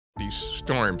these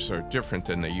storms are different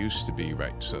than they used to be,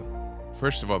 right? So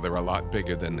first of all, they're a lot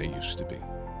bigger than they used to be.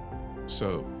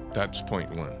 So that's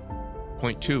point one.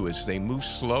 Point two is they move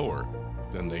slower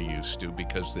than they used to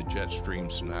because the jet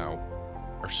streams now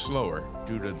are slower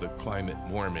due to the climate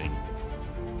warming.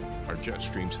 Our jet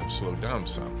streams have slowed down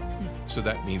some. So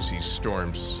that means these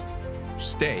storms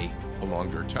stay a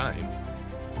longer time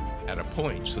at a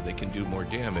point so they can do more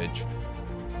damage.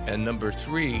 And number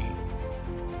three,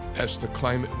 as the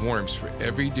climate warms, for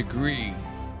every degree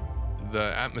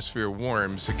the atmosphere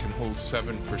warms, it can hold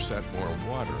 7% more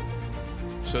water.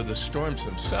 So the storms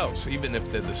themselves, even if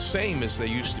they're the same as they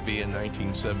used to be in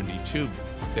 1972,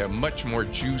 they're much more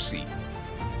juicy.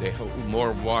 They hold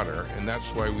more water, and that's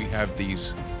why we have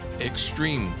these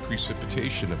extreme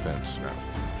precipitation events now.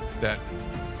 That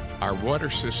our water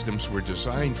systems were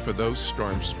designed for those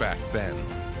storms back then,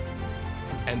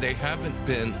 and they haven't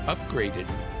been upgraded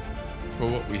for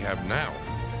what we have now.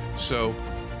 So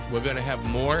we're going to have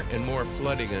more and more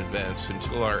flooding events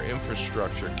until our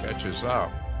infrastructure catches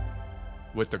up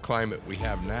with the climate we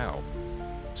have now.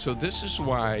 So this is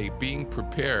why being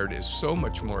prepared is so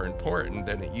much more important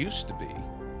than it used to be,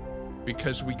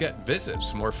 because we get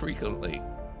visits more frequently,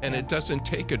 and it doesn't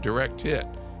take a direct hit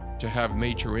to have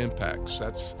major impacts.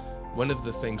 That's one of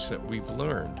the things that we've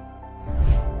learned.